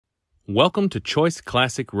Welcome to Choice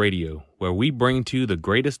Classic Radio, where we bring to you the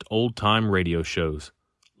greatest old-time radio shows.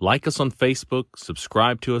 Like us on Facebook,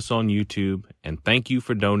 subscribe to us on YouTube, and thank you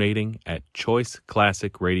for donating at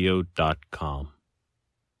choiceclassicradio.com.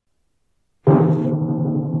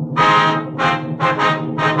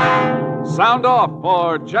 Sound off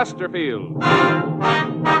for Chesterfield.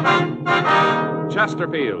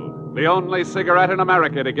 Chesterfield, the only cigarette in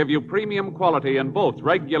America to give you premium quality in both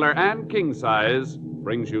regular and king size,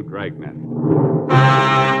 brings you Dragnet.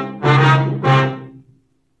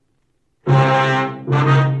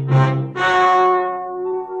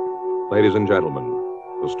 Ladies and gentlemen,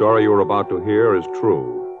 the story you are about to hear is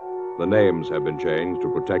true. The names have been changed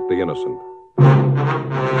to protect the innocent.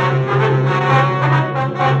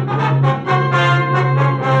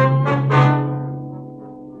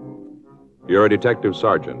 You're a detective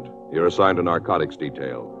sergeant. You're assigned to narcotics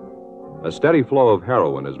detail. A steady flow of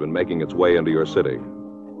heroin has been making its way into your city.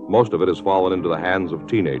 Most of it has fallen into the hands of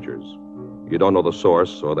teenagers. You don't know the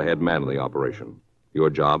source or the head man in the operation. Your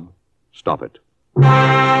job? Stop it.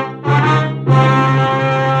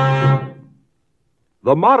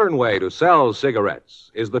 The modern way to sell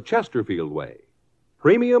cigarettes is the Chesterfield way.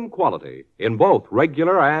 Premium quality in both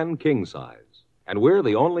regular and king size. And we're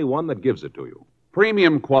the only one that gives it to you.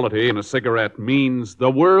 Premium quality in a cigarette means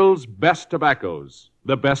the world's best tobaccos,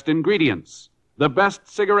 the best ingredients, the best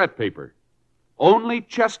cigarette paper. Only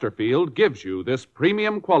Chesterfield gives you this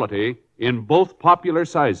premium quality in both popular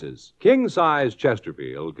sizes. King-size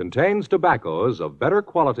Chesterfield contains tobaccos of better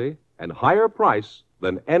quality and higher price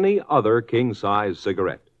than any other king-size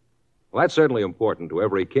cigarette. Well, that's certainly important to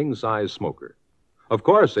every king-size smoker. Of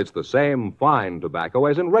course, it's the same fine tobacco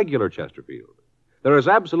as in regular Chesterfield. There is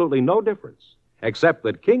absolutely no difference, except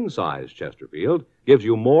that king-size Chesterfield gives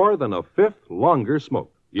you more than a fifth longer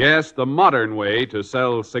smoke. Yes, the modern way to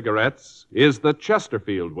sell cigarettes is the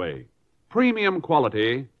Chesterfield way. Premium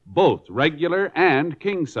quality, both regular and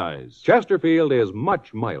king size. Chesterfield is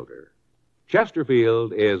much milder.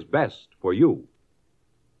 Chesterfield is best for you.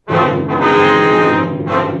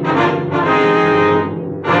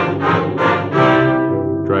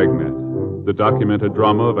 Dragnet, the documented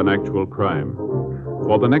drama of an actual crime.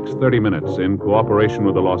 For the next 30 minutes, in cooperation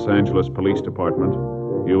with the Los Angeles Police Department,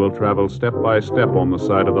 you will travel step by step on the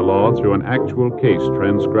side of the law through an actual case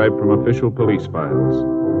transcribed from official police files.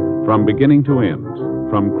 From beginning to end,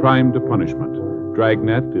 from crime to punishment,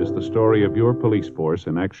 Dragnet is the story of your police force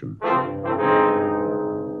in action.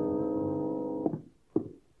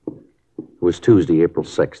 It was Tuesday, April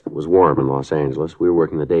 6th. It was warm in Los Angeles. We were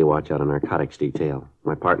working the day watch out of narcotics detail.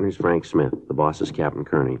 My partner's Frank Smith. The boss is Captain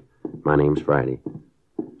Kearney. My name's Friday.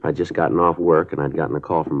 I'd just gotten off work, and I'd gotten a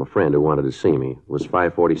call from a friend who wanted to see me. It was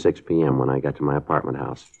 5:46 p.m. when I got to my apartment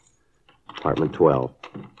house. Apartment 12.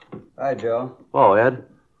 Hi, Joe. Oh, Ed.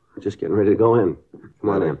 Just getting ready to go in. Come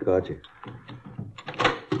on in. Caught you.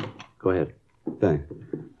 Go ahead. Thanks.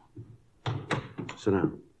 Sit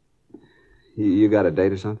down. You got a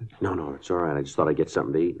date or something? No, it's all right. I just thought I'd get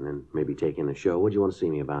something to eat and then maybe take in the show. What'd you want to see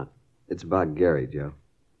me about? It's about Gary, Joe.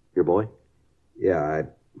 Your boy? Yeah,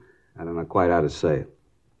 I don't know quite how to say it.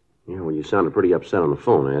 Yeah, well, you sounded pretty upset on the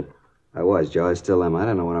phone, Ed. I was, Joe. I still am. I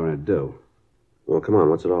don't know what I'm going to do. Well, come on.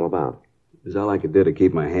 What's it all about? It was all I could do to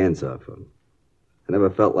keep my hands off him. I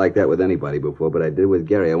never felt like that with anybody before, but I did with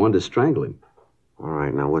Gary. I wanted to strangle him. All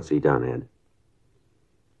right, now what's he done, Ed?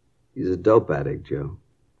 He's a dope addict, Joe.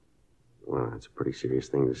 Well, that's a pretty serious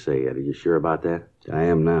thing to say, Ed. Are you sure about that? I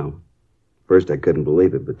am now. First, I couldn't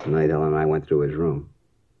believe it, but tonight Ellen and I went through his room.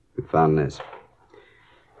 We found this.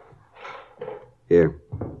 Here.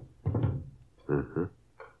 Uh-huh.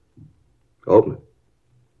 Open it.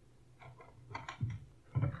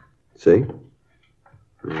 See?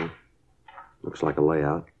 Yeah. Looks like a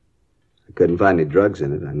layout. I couldn't find any drugs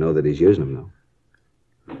in it. I know that he's using them,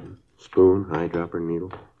 though. Spoon, eyedropper,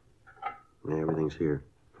 needle. Yeah, everything's here.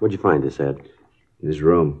 Where'd you find this, Ed? In his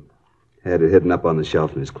room. Had it hidden up on the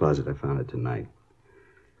shelf in his closet. I found it tonight.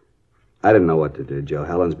 I didn't know what to do, Joe.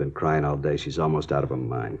 Helen's been crying all day. She's almost out of her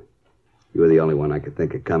mind. You were the only one I could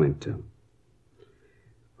think of coming to.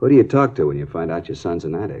 Who do you talk to when you find out your son's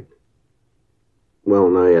an addict? Well,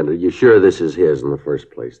 now, Ed, are you sure this is his in the first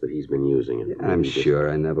place, that he's been using it? Yeah, I'm sure.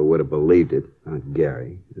 I never would have believed it. Not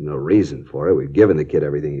Gary. There's no reason for it. We've given the kid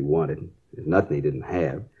everything he wanted. There's nothing he didn't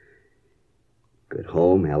have. Good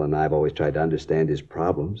home. Helen and I have always tried to understand his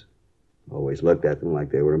problems. Always looked at them like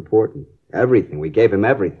they were important. Everything. We gave him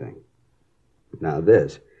everything. Now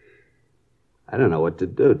this. I don't know what to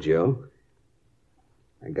do, Joe.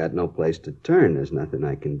 I got no place to turn. There's nothing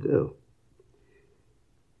I can do.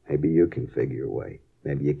 Maybe you can figure a way.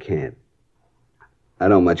 Maybe you can't. I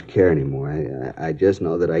don't much care anymore. I just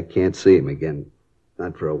know that I can't see him again.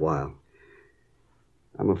 Not for a while.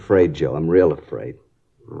 I'm afraid, Joe. I'm real afraid.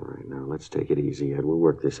 All right, now, let's take it easy, Ed. We'll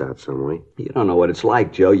work this out some way. You don't know what it's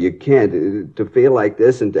like, Joe. You can't. To feel like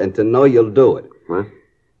this and to know you'll do it. What?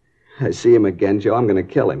 I see him again, Joe. I'm going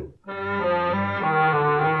to kill him.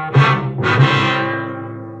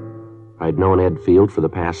 I'd known Ed Field for the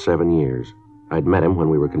past 7 years. I'd met him when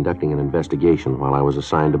we were conducting an investigation while I was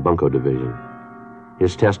assigned to Bunko Division.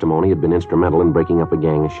 His testimony had been instrumental in breaking up a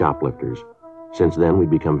gang of shoplifters. Since then, we'd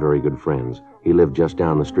become very good friends. He lived just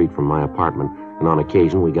down the street from my apartment, and on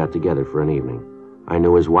occasion we got together for an evening. I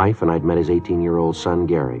knew his wife, and I'd met his 18-year-old son,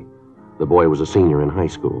 Gary. The boy was a senior in high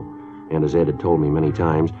school, and as Ed had told me many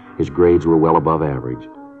times, his grades were well above average.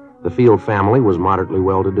 The Field family was moderately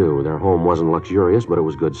well-to-do. Their home wasn't luxurious, but it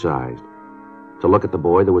was good-sized. To look at the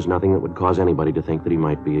boy, there was nothing that would cause anybody to think that he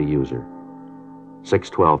might be a user.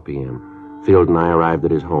 6:12 p.m. Field and I arrived at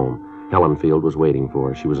his home. Helen Field was waiting for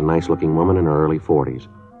us. She was a nice-looking woman in her early 40s.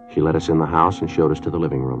 She let us in the house and showed us to the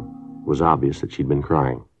living room. It was obvious that she'd been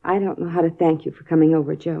crying. I don't know how to thank you for coming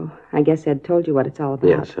over, Joe. I guess Ed told you what it's all about.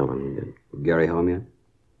 Yes, Helen, he did. Gary home yet?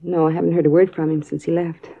 No, I haven't heard a word from him since he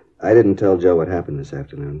left. I didn't tell Joe what happened this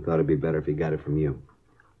afternoon. Thought it'd be better if he got it from you.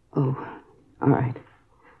 Oh, all right.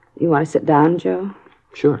 You want to sit down, Joe?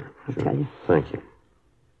 Sure. I'll tell you. Thank you.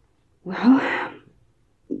 Well,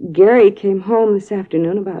 Gary came home this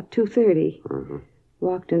afternoon about 2:30. Mm-hmm.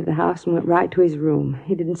 Walked into the house and went right to his room.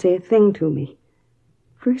 He didn't say a thing to me.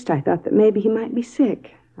 First, I thought that maybe he might be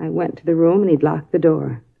sick. I went to the room and he'd locked the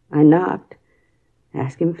door. I knocked,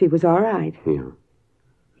 asked him if he was all right. Yeah.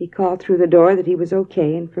 He called through the door that he was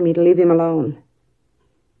okay and for me to leave him alone.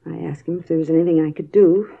 I asked him if there was anything I could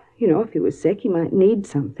do. You know, if he was sick, he might need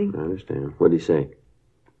something. I understand. What'd he say?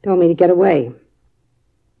 Told me to get away.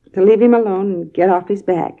 To leave him alone and get off his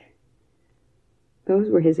back. Those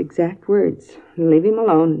were his exact words. Leave him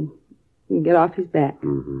alone and get off his back.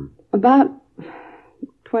 Mm-hmm. About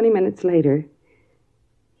 20 minutes later,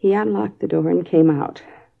 he unlocked the door and came out.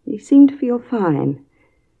 He seemed to feel fine.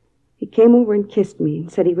 He came over and kissed me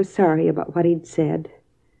and said he was sorry about what he'd said.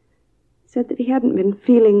 Said that he hadn't been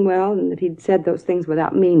feeling well and that he'd said those things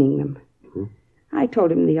without meaning them. Mm-hmm. I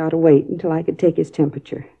told him that he ought to wait until I could take his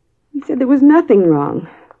temperature. He said there was nothing wrong,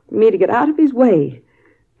 for me to get out of his way,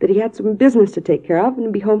 that he had some business to take care of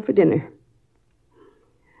and be home for dinner.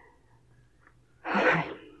 I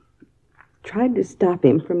tried to stop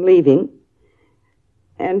him from leaving,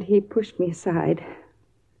 and he pushed me aside.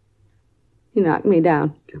 He knocked me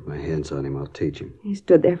down. Get my hands on him, I'll teach him. He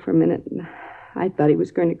stood there for a minute, and I thought he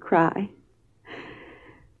was going to cry.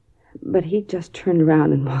 But he just turned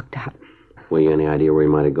around and walked out. Well, you any idea where he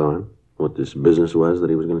might have gone? What this business was that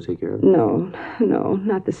he was going to take care of? No,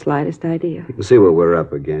 not the slightest idea. You can see what we're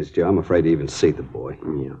up against, Joe. I'm afraid to even see the boy.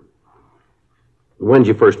 Yeah. When did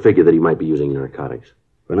you first figure that he might be using narcotics?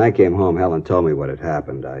 When I came home, Helen told me what had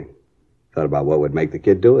happened. I thought about what would make the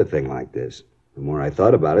kid do a thing like this. The more I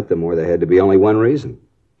thought about it, the more there had to be only one reason.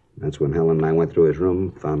 That's when Helen and I went through his room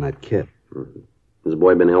and found that kid. Mm-hmm. Has the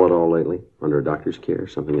boy been ill at all lately? Under a doctor's care?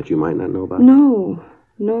 Something that you might not know about? No.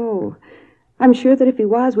 I'm sure that if he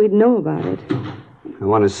was, we'd know about it. I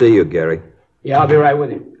want to see you, Gary. Yeah, I'll be right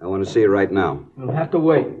with you. I want to see you right now. You'll have to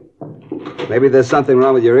wait. Maybe there's something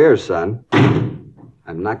wrong with your ears, son.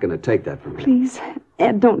 I'm not going to take that from you. Please,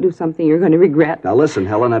 Ed, don't do something you're going to regret. Now listen,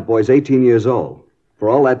 Helen, that boy's 18 years old. For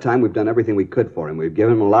all that time, we've done everything we could for him. We've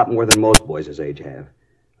given him a lot more than most boys his age have.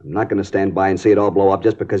 I'm not going to stand by and see it all blow up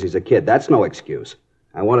just because he's a kid. That's no excuse.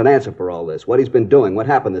 I want an answer for all this. What he's been doing, what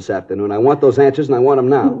happened this afternoon. I want those answers, and I want them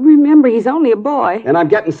now. Remember, he's only a boy. And I'm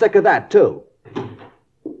getting sick of that, too.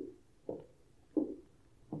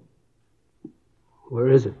 Where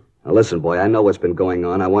is it? Now listen, boy, I know what's been going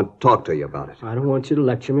on. I want to talk to you about it. I don't want you to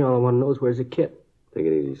lecture me. All I want to know is where's the kid. Take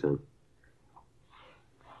it easy, son.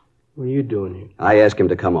 What are you doing here? I asked him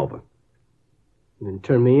to come over. You didn't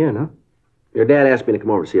turn me in, huh? Your dad asked me to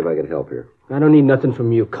come over to see if I could help here. I don't need nothing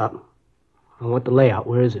from you, cop. I want the layout.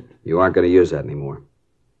 Where is it? You aren't going to use that anymore.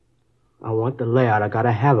 I want the layout. I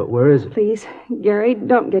gotta have it. Where is it? Please, Gary,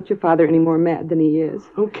 don't get your father any more mad than he is.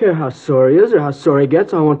 I don't care how sore he is or how sore he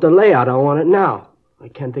gets. I want the layout. I want it now. I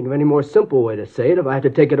can't think of any more simple way to say it. If I have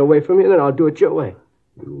to take it away from you, then I'll do it your way.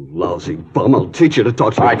 You lousy bum. I'll teach you to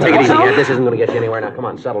talk to me. All right, take it easy, Ed. This isn't going to get you anywhere. Now, come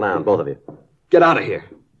on, settle down, both of you. Get out of here.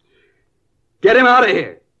 Get him out of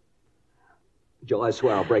here. Joe, I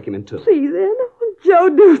swear I'll break him in two. Please, Ed, Joe,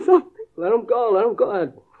 do something. Let him go. Let him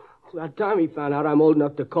go. It's about time he found out I'm old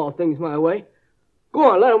enough to call things my way.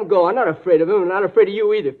 Go on, let him go. I'm not afraid of him. I'm not afraid of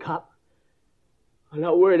you either, cop. I'm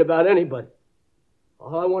not worried about anybody.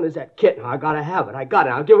 All I want is that kit. Now, I gotta have it. I got it.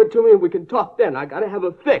 I'll give it to me and we can talk then. I gotta have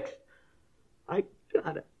it fixed. I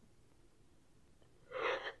got it.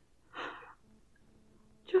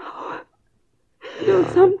 Joe, do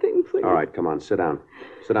something, please. All right, come on, sit down.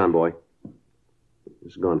 Sit down, boy.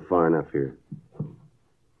 This has gone far enough here.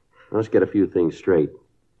 Let's get a few things straight.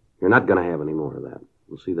 You're not going to have any more of that.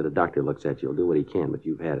 We'll see that a doctor looks at you. He'll do what he can, but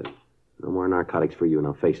you've had it. No more narcotics for you, and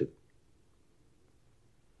I'll face it.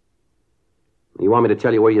 You want me to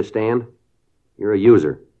tell you where you stand? You're a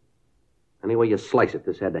user. Any way you slice it,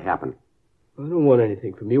 this had to happen. I don't want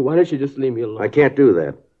anything from you. Why don't you just leave me alone? I can't do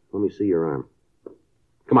that. Let me see your arm.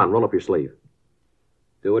 Come on, roll up your sleeve.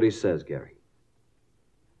 Do what he says, Gary.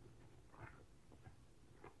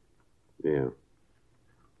 Yeah.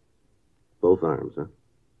 Both arms, huh?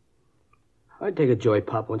 I'd take a joy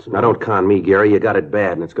pop once in a Now, while. don't con me, Gary. You got it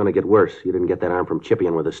bad, and it's going to get worse. You didn't get that arm from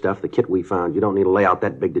chipping with the stuff. The kit we found. You don't need a layout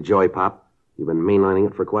that big to joy pop. You've been mainlining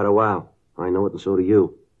it for quite a while. I know it, and so do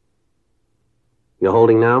you. You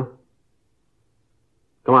holding now?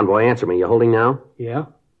 Come on, boy, answer me. You holding now? Yeah?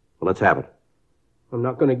 Well, let's have it. I'm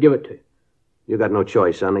not going to give it to you. You got no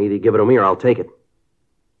choice, son. Either you give it to me or I'll take it.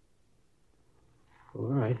 All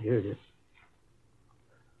right, here it is.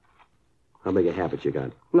 How big a habit you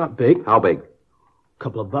got? Not big. How big?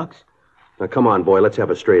 Couple of bucks. Now, come on, boy. Let's have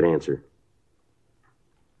a straight answer.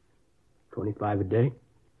 25 a day.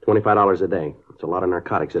 $25 a day. That's a lot of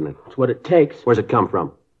narcotics, isn't it? That's what it takes. Where's it come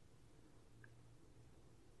from?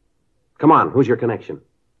 Come on, who's your connection?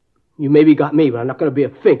 You maybe got me, but I'm not going to be a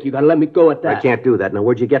fink. You got to let me go at that. I can't do that. Now,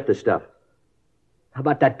 where'd you get this stuff? How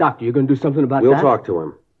about that doctor? You going to do something about that? We'll talk to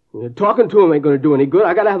him. Talking to him ain't going to do any good.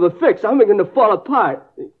 I got to have a fix. I'm going to fall apart.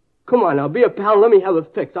 Come on now, be a pal. Let me have a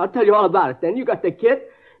fix. I'll tell you all about it then. You got the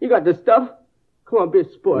kit. You got the stuff. Come on, be a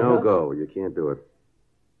sport. No huh? go. You can't do it.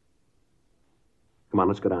 Come on,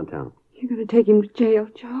 let's go downtown. You're going to take him to jail,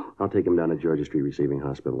 Joe? I'll take him down to Georgia Street Receiving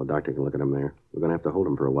Hospital. The doctor can look at him there. We're going to have to hold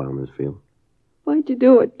him for a while in this field. Why'd you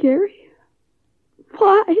do it, Gary?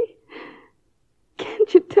 Why?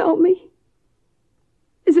 Can't you tell me?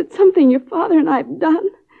 Is it something your father and I have done?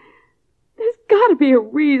 There's got to be a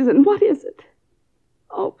reason. What is it?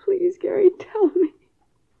 Oh, please, Gary, tell me.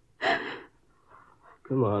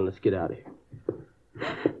 Come on, let's get out of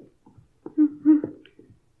here.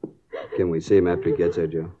 Can we see him after he gets there,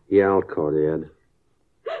 Joe? Yeah, I'll call you, Ed.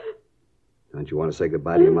 Don't you want to say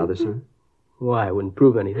goodbye to your mother, son? Why? It wouldn't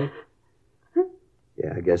prove anything.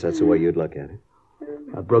 Yeah, I guess that's the way you'd look at it.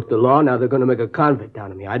 I broke the law. Now they're going to make a convict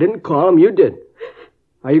out of me. I didn't call him. You did.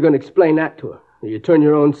 How are you going to explain that to her? You turn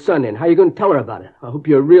your own son in. How are you going to tell her about it? I hope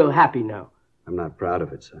you're real happy now. I'm not proud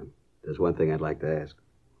of it, son. There's one thing I'd like to ask.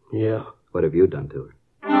 Yeah. What have you done to her?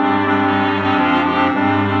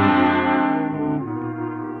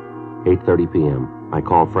 8:30 p.m. I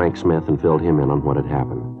called Frank Smith and filled him in on what had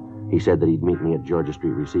happened. He said that he'd meet me at Georgia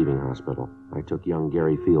Street Receiving Hospital. I took young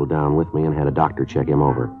Gary Field down with me and had a doctor check him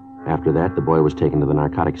over. After that, the boy was taken to the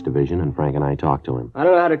narcotics division, and Frank and I talked to him. I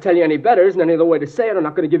don't know how to tell you any better. Isn't any other way to say it. I'm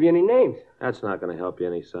not going to give you any names. That's not going to help you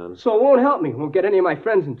any, son. So it won't help me. It won't get any of my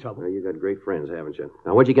friends in trouble. Well, you got great friends, haven't you?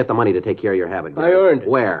 Now, where'd you get the money to take care of your habit, Gary? I earned it.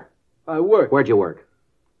 Where? I work. Where'd you work?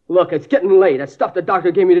 Look, it's getting late. That stuff the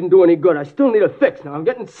doctor gave me didn't do any good. I still need a fix. Now, I'm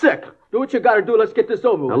getting sick. Do what you got to do. Let's get this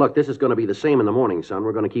over with. Now, look, this is going to be the same in the morning, son.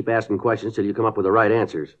 We're going to keep asking questions till you come up with the right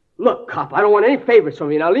answers. Look, cop, I don't want any favors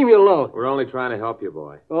from you. Now, leave me alone. We're only trying to help you,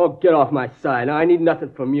 boy. Oh, get off my side. Now, I need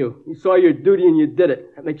nothing from you. You saw your duty and you did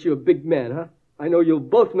it. That makes you a big man, huh? I know you'll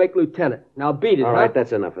both make lieutenant. Now, beat it, All huh? right,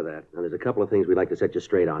 that's enough of that. Now, there's a couple of things we'd like to set you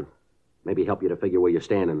straight on. Maybe help you to figure where you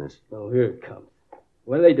stand in this. Oh, here it comes.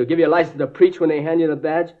 What do? Give you a license to preach when they hand you the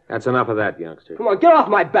badge? That's enough of that, youngster. Come on, get off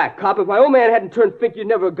my back, cop. If my old man hadn't turned fink, you'd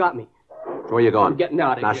never have got me. Where are you going? I'm getting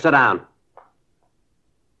out of Now, here. sit down.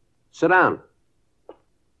 Sit down.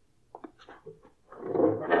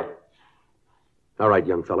 All right,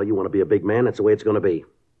 young fella, you want to be a big man? That's the way it's going to be.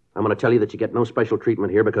 I'm going to tell you that you get no special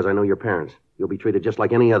treatment here because I know your parents. You'll be treated just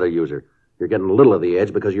like any other user. You're getting a little of the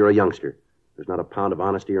edge because you're a youngster. There's not a pound of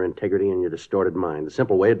honesty or integrity in your distorted mind. The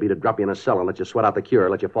simple way would be to drop you in a cell and let you sweat out the cure,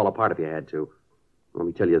 let you fall apart if you had to. Let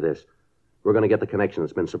me tell you this. We're going to get the connection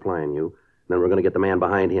that's been supplying you, and then we're going to get the man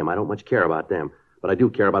behind him. I don't much care about them, but I do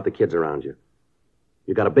care about the kids around you.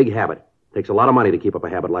 You got a big habit. It takes a lot of money to keep up a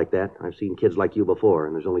habit like that. I've seen kids like you before,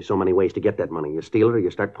 and there's only so many ways to get that money. You steal it or you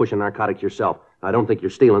start pushing narcotics yourself. I don't think you're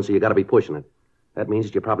stealing, so you got to be pushing it. That means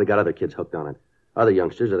that you probably got other kids hooked on it. Other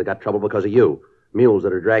youngsters that have got trouble because of you. Mules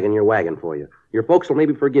that are dragging your wagon for you. Your folks will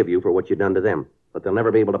maybe forgive you for what you've done to them, but they'll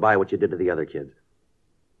never be able to buy what you did to the other kids.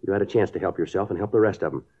 You had a chance to help yourself and help the rest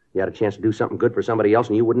of them. You had a chance to do something good for somebody else,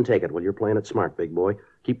 and you wouldn't take it. Well, you're playing it smart, big boy.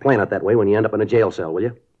 Keep playing it that way when you end up in a jail cell, will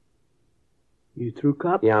you? You through,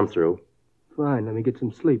 cop? Yeah, I'm through. Fine, let me get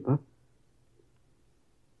some sleep, huh?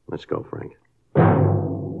 Let's go, Frank.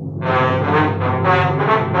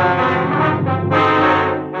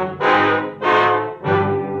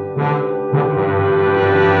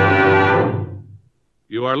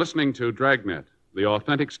 You are listening to Dragnet, the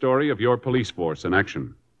authentic story of your police force in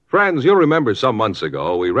action. Friends, you'll remember some months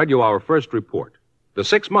ago we read you our first report, the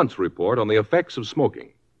 6 months report on the effects of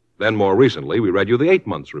smoking. Then more recently, we read you the 8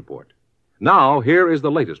 months report. Now, here is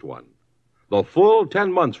the latest one. The full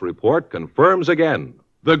 10 months report confirms again.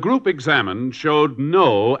 The group examined showed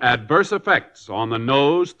no adverse effects on the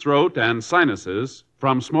nose, throat, and sinuses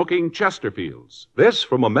from smoking Chesterfields. This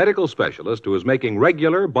from a medical specialist who is making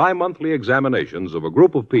regular bi-monthly examinations of a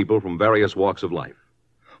group of people from various walks of life.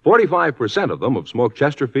 45% of them have smoked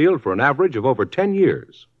Chesterfield for an average of over 10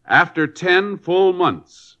 years. After 10 full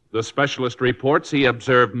months, the specialist reports he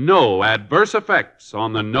observed no adverse effects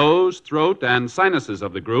on the nose, throat, and sinuses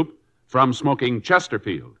of the group from smoking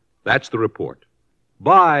Chesterfield. That's the report.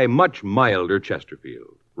 Buy much milder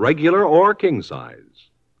Chesterfield, regular or king size.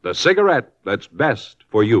 The cigarette that's best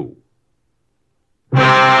for you.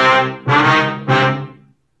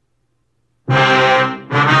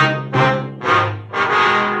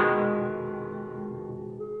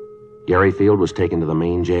 Gary Field was taken to the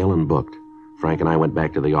main jail and booked. Frank and I went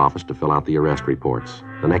back to the office to fill out the arrest reports.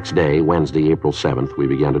 The next day, Wednesday, April 7th, we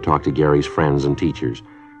began to talk to Gary's friends and teachers.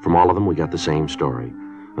 From all of them, we got the same story.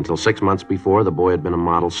 Until 6 months before, the boy had been a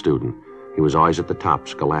model student. He was always at the top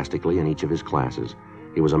scholastically in each of his classes.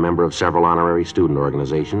 He was a member of several honorary student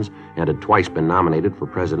organizations and had twice been nominated for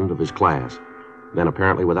president of his class. Then,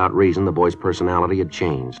 apparently without reason, the boy's personality had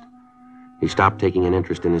changed. He stopped taking an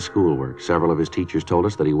interest in his schoolwork. Several of his teachers told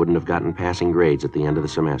us that he wouldn't have gotten passing grades at the end of the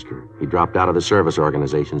semester. He dropped out of the service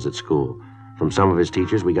organizations at school. From some of his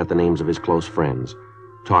teachers, we got the names of his close friends.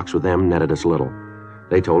 Talks with them netted us little.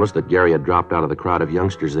 They told us that Gary had dropped out of the crowd of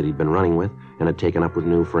youngsters that he'd been running with and had taken up with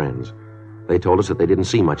new friends. They told us that they didn't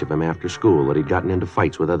see much of him after school, that he'd gotten into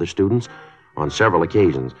fights with other students on several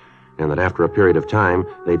occasions, and that after a period of time,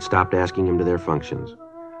 they'd stopped asking him to their functions.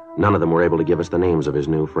 None of them were able to give us the names of his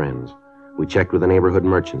new friends. We checked with the neighborhood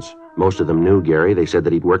merchants. Most of them knew Gary. They said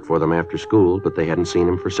that he'd worked for them after school, but they hadn't seen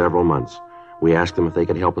him for several months. We asked them if they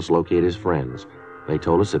could help us locate his friends. They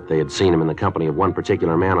told us that they had seen him in the company of one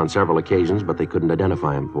particular man on several occasions, but they couldn't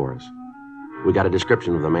identify him for us. We got a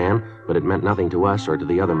description of the man, but it meant nothing to us or to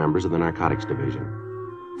the other members of the narcotics division.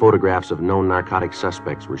 Photographs of known narcotic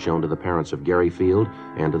suspects were shown to the parents of Gary Field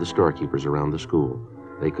and to the storekeepers around the school.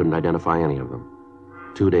 They couldn't identify any of them.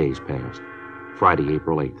 2 days passed. Friday,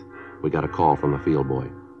 April 8th. We got a call from the field boy.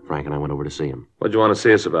 Frank and I went over to see him. What'd you want to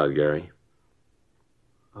see us about, Gary?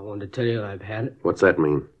 I wanted to tell you I've had it. What's that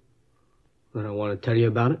mean? Then I want to tell you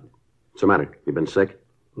about it. What's the matter? You been sick?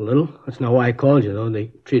 A little. That's not why I called you, though.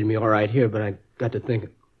 They treated me all right here, but I got to thinking.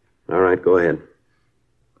 All right, go ahead.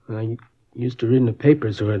 I used to read in the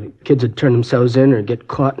papers where the kids would turn themselves in or get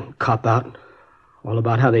caught and cop out. All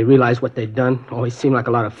about how they realized what they'd done. Always seemed like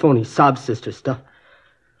a lot of phony sob sister stuff.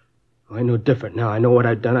 I know different now. I know what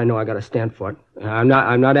I've done. I know I got to stand for it. I'm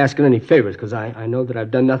not asking any favors because I know that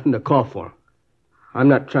I've done nothing to call for. I'm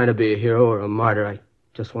not trying to be a hero or a martyr. I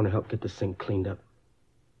just want to help get this thing cleaned up.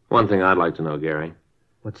 One thing I'd like to know, Gary.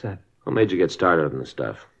 What's that? What made you get started on this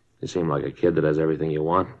stuff? You seem like a kid that has everything you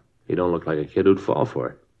want. You don't look like a kid who'd fall for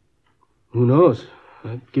it. Who knows?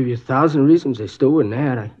 I'd give you 1,000 reasons they still wouldn't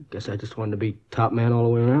add. I guess I just wanted to be top man all the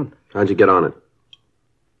way around. How'd you get on it?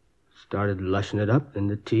 Started lushing it up, then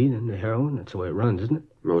the tea, then the heroin. That's the way it runs, isn't it?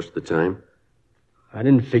 Most of the time. I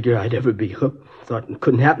didn't figure I'd ever be hooked. Thought it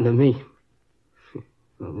couldn't happen to me.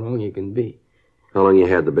 How wrong you can be. How long you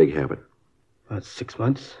had the big habit? About 6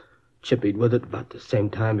 months. Chippied with it about the same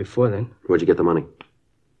time before then. Where'd you get the money?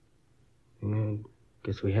 Yeah,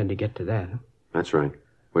 guess we had to get to that, huh? That's right.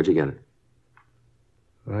 Where'd you get it?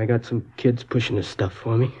 Well, I got some kids pushing this stuff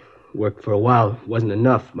for me. Worked for a while. Wasn't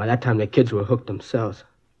enough. By that time, the kids were hooked themselves.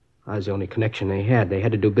 I was the only connection they had. They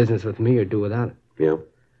had to do business with me or do without it. Yeah?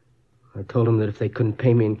 I told them that if they couldn't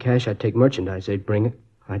pay me in cash, I'd take merchandise. They'd bring it.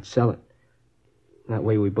 I'd sell it. That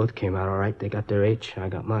way we both came out all right. They got their H, I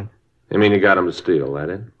got mine. You mean you got him to steal, that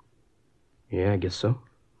it? Yeah, I guess so.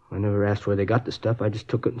 I never asked where they got the stuff. I just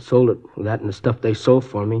took it and sold it. With that and the stuff they sold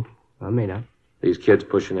for me, I made out. These kids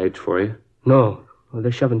pushing H for you? No. Well,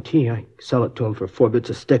 they're shoving tea. I sell it to them for 4 bits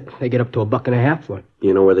a stick. They get up to $1.50 for it.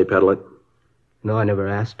 You know where they peddle it? No, I never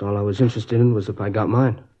asked. All I was interested in was if I got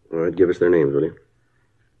mine. All right, give us their names, will you?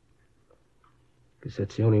 Guess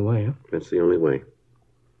that's the only way, huh? That's the only way.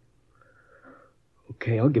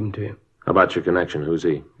 Okay, I'll give them to you. How about your connection? Who's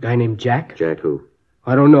he? Guy named Jack? Jack who?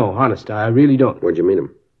 I don't know, honest. I really don't. Where'd you meet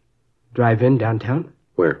him? Drive in downtown?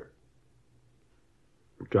 Where?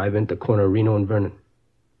 Drive in at the corner of Reno and Vernon.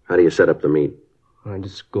 How do you set up the meet? I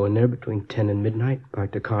just go in there between 10 and midnight,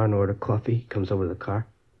 park the car and order coffee. He comes over to the car.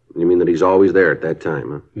 You mean that he's always there at that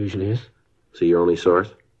time, huh? Usually is. Is he your only source?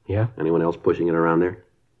 Yeah. Anyone else pushing it around there?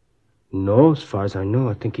 No, as far as I know.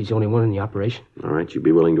 I think he's the only one in the operation. All right, you'd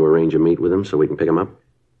be willing to arrange a meet with him so we can pick him up?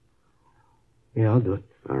 Yeah, I'll do it.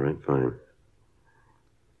 All right, fine.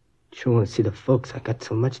 Sure want to see the folks. I got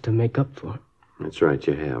so much to make up for. That's right,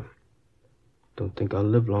 you have. Don't think I'll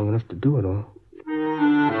live long enough to do it all.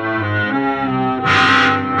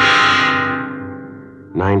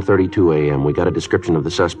 9:32 a.m. We got a description of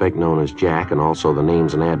the suspect known as Jack and also the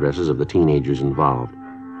names and addresses of the teenagers involved.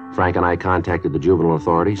 Frank and I contacted the juvenile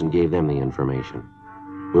authorities and gave them the information.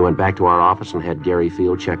 We went back to our office and had Gary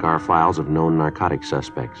Field check our files of known narcotic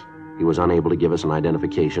suspects. He was unable to give us an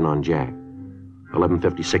identification on Jack.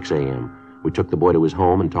 11:56 a.m. We took the boy to his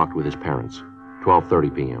home and talked with his parents.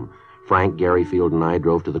 12:30 p.m. Frank, Gary Field, and I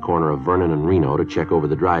drove to the corner of Vernon and Reno to check over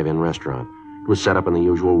the drive-in restaurant. It was set up in the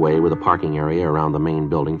usual way with a parking area around the main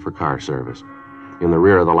building for car service. In the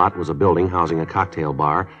rear of the lot was a building housing a cocktail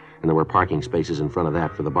bar, and there were parking spaces in front of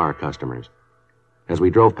that for the bar customers. As we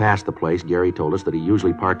drove past the place, Gary told us that he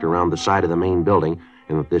usually parked around the side of the main building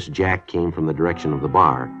and that this Jack came from the direction of the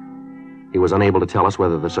bar. He was unable to tell us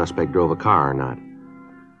whether the suspect drove a car or not.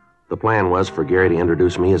 The plan was for Gary to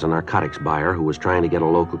introduce me as a narcotics buyer who was trying to get a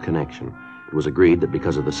local connection. It was agreed that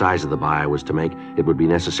because of the size of the buy I was to make, it would be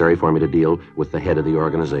necessary for me to deal with the head of the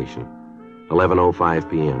organization. 11:05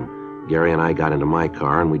 p.m. Gary and I got into my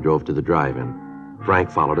car and we drove to the drive-in.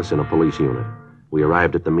 Frank followed us in a police unit. We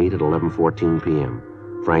arrived at the meet at 11:14 p.m.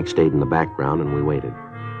 Frank stayed in the background and we waited.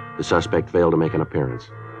 The suspect failed to make an appearance.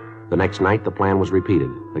 The next night, the plan was repeated.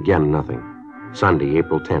 Again, nothing. Sunday,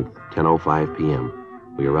 April 10th, 10:05 p.m.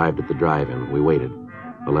 We arrived at the drive-in. We waited.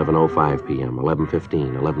 11:05 p.m.,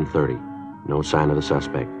 11:15, 11:30. No sign of the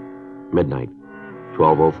suspect. Midnight,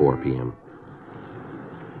 12:04 p.m.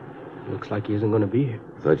 Looks like he isn't going to be here.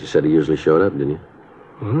 Thought you said he usually showed up, didn't you?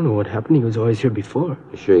 I don't know what happened. He was always here before.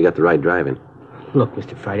 You sure you got the right drive-in? Look,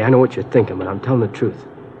 Mr. Friday, I know what you're thinking, but I'm telling the truth.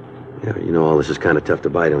 Yeah, you know all this is kind of tough to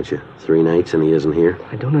buy, don't you? 3 nights and he isn't here?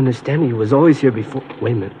 I don't understand. He was always here before.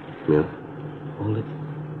 Wait a minute. Yeah? Hold it.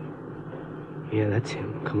 Yeah, that's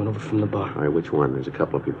him, coming over from the bar. All right, which one? There's a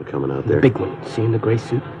couple of people coming out The there. big one. See in the gray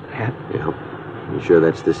suit, hat? Yeah. You sure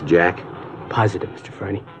that's this Jack? Positive, Mr.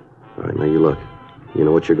 Friday. All right, now you look. You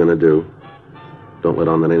know what you're going to do. Don't let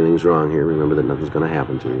on that anything's wrong here. Remember that nothing's going to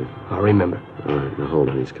happen to you. I'll remember. All right, now hold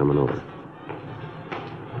on. He's coming over.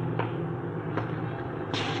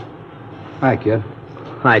 Hi, kid.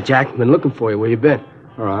 Hi, Jack. Been looking for you. Where you been?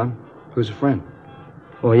 All right. Who's a friend?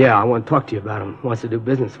 Oh, yeah, I want to talk to you about him. Wants to do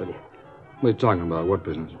business with you. What are you talking about? What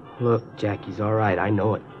business? Look, Jack, he's all right. I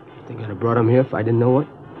know it. You think I'd have brought him here if I didn't know it?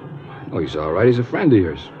 Oh, he's all right. He's a friend of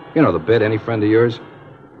yours. You know the bit, any friend of yours.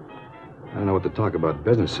 I don't know what to talk about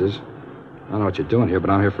businesses. I don't know what you're doing here, but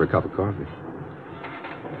I'm here for a cup of coffee.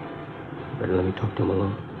 Better let me talk to him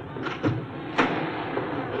alone.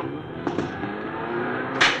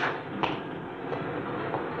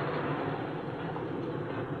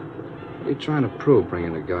 What are you trying to prove,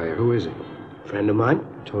 bringing the guy here? Who is he? Friend of mine?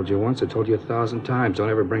 Told you once, I told you 1,000 times. Don't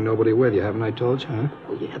ever bring nobody with you, haven't I told you, huh?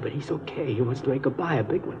 Oh, yeah, but he's okay. He wants to make a buy, a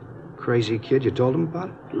big one. Crazy kid, you told him about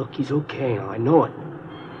it? Look, he's okay now. I know it.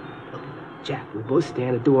 Look, Jack, we both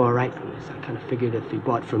stand to do all right from this. I kind of figured if he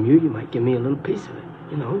bought from you, you might give me a little piece of it.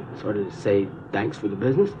 You know, sort of to say thanks for the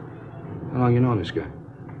business. How long you known this guy?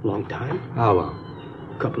 Long time. How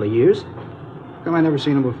long? A couple of years. How come I never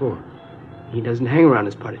seen him before? He doesn't hang around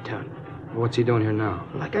this part of town. What's he doing here now?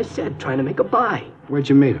 Like I said, trying to make a buy. Where'd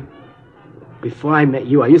you meet him? Before I met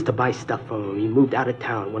you, I used to buy stuff from him. He moved out of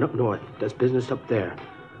town, went up north, does business up there.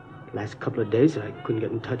 Last couple of days, I couldn't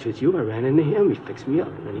get in touch with you. I ran into him. He fixed me up,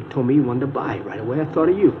 and then he told me he wanted to buy. Right away, I thought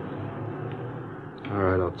of you. All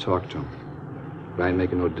right, I'll talk to him. But I ain't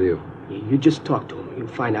making no deal. You just talk to him. You'll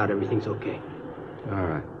find out everything's okay. All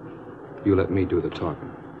right. You let me do the talking.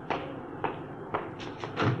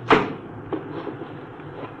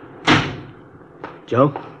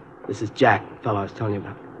 Joe, this is Jack, the fellow I was telling you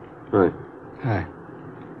about. Hi. Hi.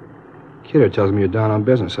 Kidder tells me you're down on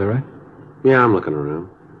business, all right? Yeah, I'm looking around.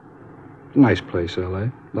 Nice place, L.A.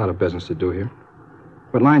 A lot of business to do here.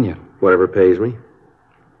 What line you? Whatever pays me.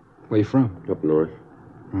 Where you from? Up north.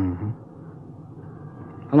 Mm-hmm.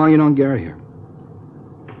 How long you known Gary here?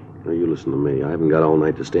 Now, you listen to me. I haven't got all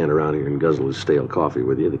night to stand around here and guzzle his stale coffee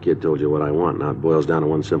with you. The kid told you what I want. Now, it boils down to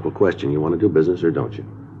one simple question. You want to do business or don't you?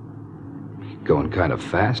 Going kind of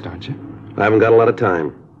fast, aren't you? I haven't got a lot of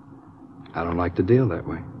time. I don't like to deal that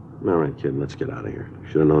way. All right, kid, let's get out of here.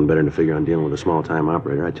 Should have known better to figure on dealing with a small-time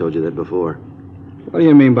operator. I told you that before. What do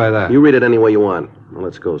you mean by that? You read it any way you want. Well,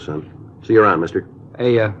 let's go, son. See you around, mister.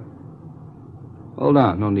 Hey, hold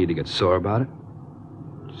on. No need to get sore about it.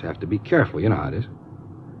 Just have to be careful. You know how it is.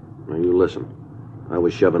 Now, you listen. I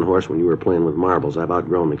was shoving horse when you were playing with marbles. I've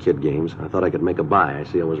outgrown the kid games. I thought I could make a buy. I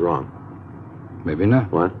see I was wrong. Maybe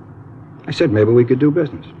not. What? I said maybe we could do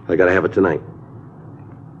business. I gotta have it tonight.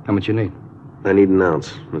 How much you need? I need an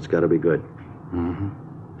ounce. It's gotta be good. Mm-hmm.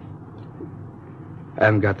 I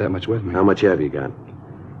haven't got that much with me. How much have you got?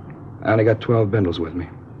 I only got 12 bindles with me.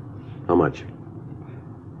 How much?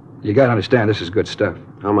 You gotta understand, this is good stuff.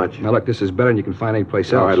 How much? Now, look, this is better than you can find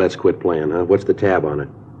anyplace else. All right, let's quit playing, huh? What's the tab on it?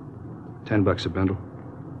 $10 a bundle.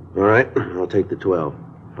 All right, I'll take the 12.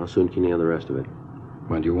 How soon can you have the rest of it?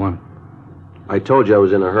 When do you want it? I told you I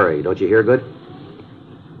was in a hurry. Don't you hear good?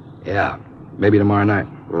 Yeah, maybe tomorrow night.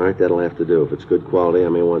 All right, that'll have to do. If it's good quality, I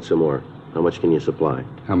may want some more. How much can you supply?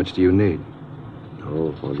 How much do you need?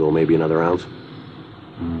 Oh, I'll go maybe another ounce.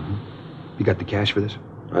 Mm-hmm. You got the cash for this?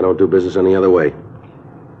 I don't do business any other way.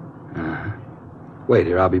 Uh-huh. Wait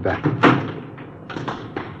here, I'll be back.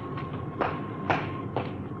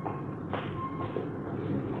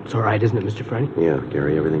 It's all right, isn't it, Mr. Friday? Yeah,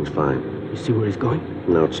 Gary, everything's fine. You see where he's going?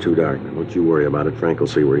 No, it's too dark. Don't you worry about it. Frank will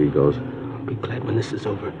see where he goes. I'll be glad when this is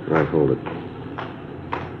over. All right, hold it.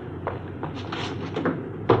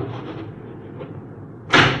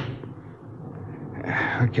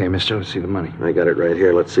 Okay, mister, let's see the money. I got it right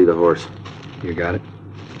here. Let's see the horse. You got it?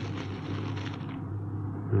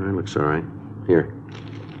 All right, looks all right. Here.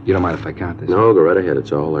 You don't mind if I count this? No, go right ahead.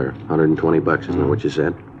 It's all there. $120, isn't that what you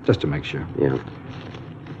said? Just to make sure. Yeah.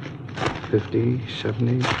 50,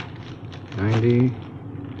 70, 90,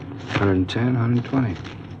 110, 120.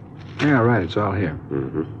 Yeah, right, it's all here.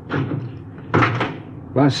 Mm-hmm.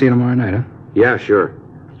 Well, I'll see you tomorrow night, huh? Yeah, sure.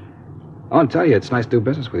 I want to tell you, it's nice to do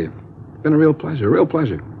business with you. It's been a real pleasure.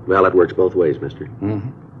 Well, that works both ways, mister.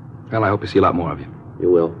 Mm-hmm. Well, I hope to see a lot more of you. You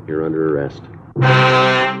will. You're under arrest.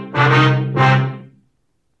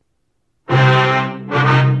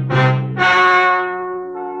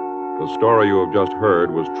 The story you have just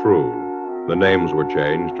heard was true. The names were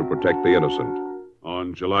changed to protect the innocent.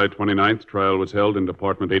 On July 29th, trial was held in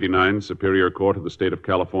Department 89, Superior Court of the State of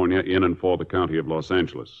California, in and for the County of Los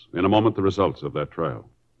Angeles. In a moment, the results of that trial.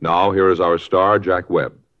 Now, here is our star, Jack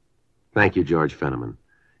Webb. Thank you, George Fenneman.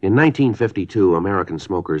 In 1952, American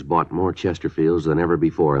smokers bought more Chesterfields than ever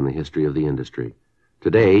before in the history of the industry.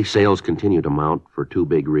 Today, sales continue to mount for two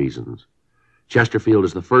big reasons. Chesterfield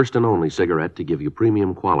is the first and only cigarette to give you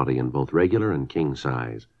premium quality in both regular and king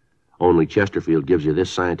size. Only Chesterfield gives you this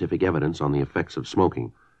scientific evidence on the effects of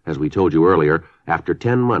smoking. As we told you earlier, after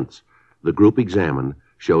 10 months, the group examined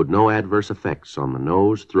showed no adverse effects on the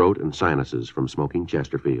nose, throat, and sinuses from smoking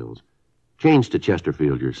Chesterfields. Change to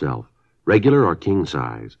Chesterfield yourself. Regular or king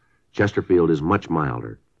size, Chesterfield is much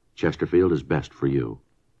milder. Chesterfield is best for you.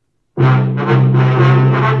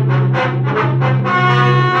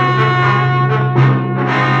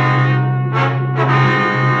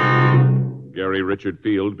 Gary Richard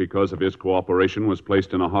Field, because of his cooperation, was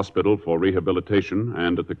placed in a hospital for rehabilitation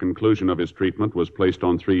and at the conclusion of his treatment was placed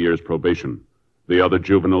on 3 years probation. The other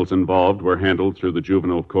juveniles involved were handled through the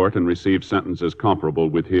juvenile court and received sentences comparable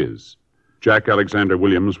with his. Jack Alexander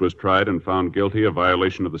Williams was tried and found guilty of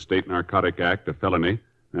violation of the State Narcotic Act, a felony,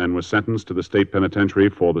 and was sentenced to the state penitentiary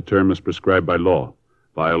for the term as prescribed by law.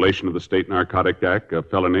 Violation of the State Narcotic Act, a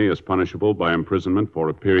felony, is punishable by imprisonment for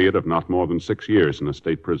a period of not more than 6 years in a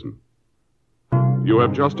state prison. You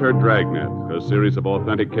have just heard Dragnet, a series of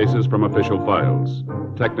authentic cases from official files.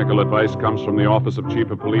 Technical advice comes from the Office of Chief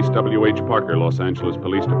of Police W.H. Parker, Los Angeles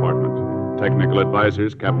Police Department. Technical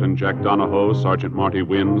advisors, Captain Jack Donahoe, Sergeant Marty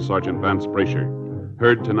Wynn, Sergeant Vance Brasher.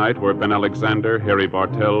 Heard tonight were Ben Alexander, Harry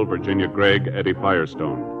Bartell, Virginia Gregg, Eddie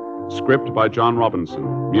Firestone. Script by John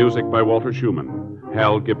Robinson. Music by Walter Schumann.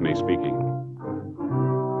 Hal Gibney speaking.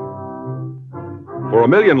 For a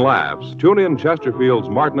million laughs, tune in Chesterfield's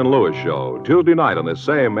Martin and Lewis show Tuesday night on this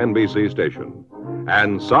same NBC station.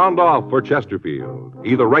 And sound off for Chesterfield,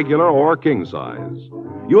 either regular or king size.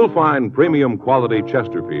 You'll find premium quality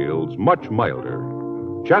Chesterfields much milder.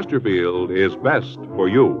 Chesterfield is best for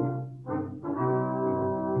you.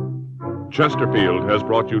 Chesterfield has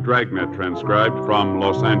brought you Dragnet, transcribed from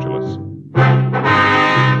Los Angeles.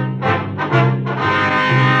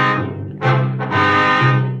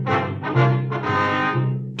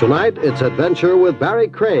 Tonight, it's Adventure with Barry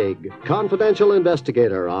Craig, confidential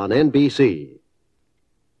investigator on NBC.